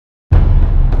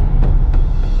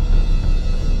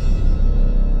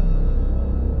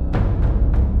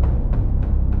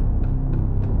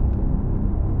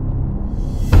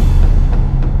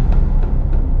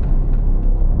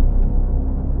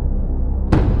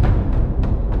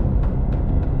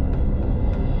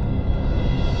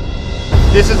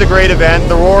This is a great event.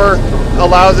 The Roar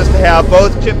allows us to have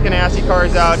both Chip Ganassi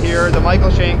cars out here, the Michael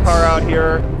Shank car out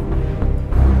here.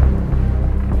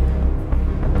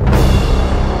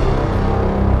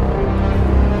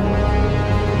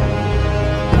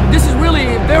 This is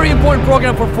really a very important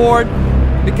program for Ford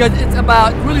because it's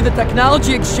about really the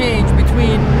technology exchange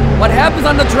between what happens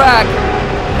on the track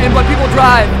and what people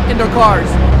drive in their cars.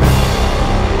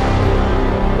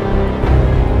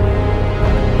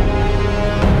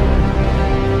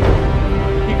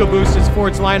 EcoBoost is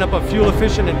Ford's lineup of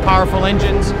fuel-efficient and powerful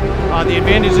engines. The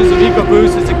advantages of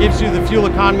EcoBoost is it gives you the fuel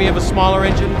economy of a smaller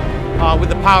engine with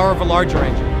the power of a larger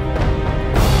engine.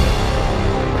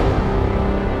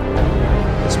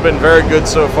 It's been very good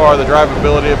so far. The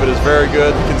drivability of it is very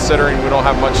good, considering we don't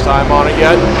have much time on it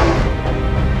yet.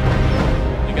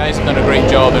 You guys have done a great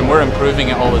job, and we're improving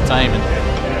it all the time.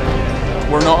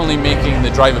 And we're not only making the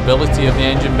drivability of the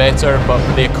engine better, but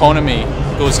the economy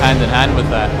goes hand in hand with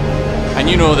that. And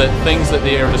you know that things that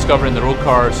they are discovering in the road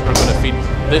cars are going to feed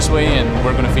this way, and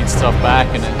we're going to feed stuff back.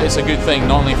 And it's a good thing,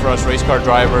 not only for us race car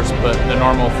drivers, but the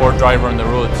normal Ford driver on the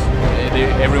roads.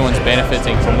 Everyone's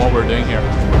benefiting from what we're doing here.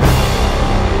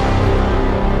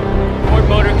 Ford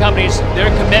Motor Company's, their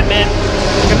commitment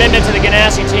to the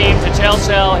Ganassi team, to tail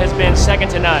cell, has been second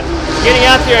to none. Getting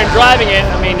out there and driving it,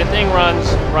 I mean, the thing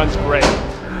runs great.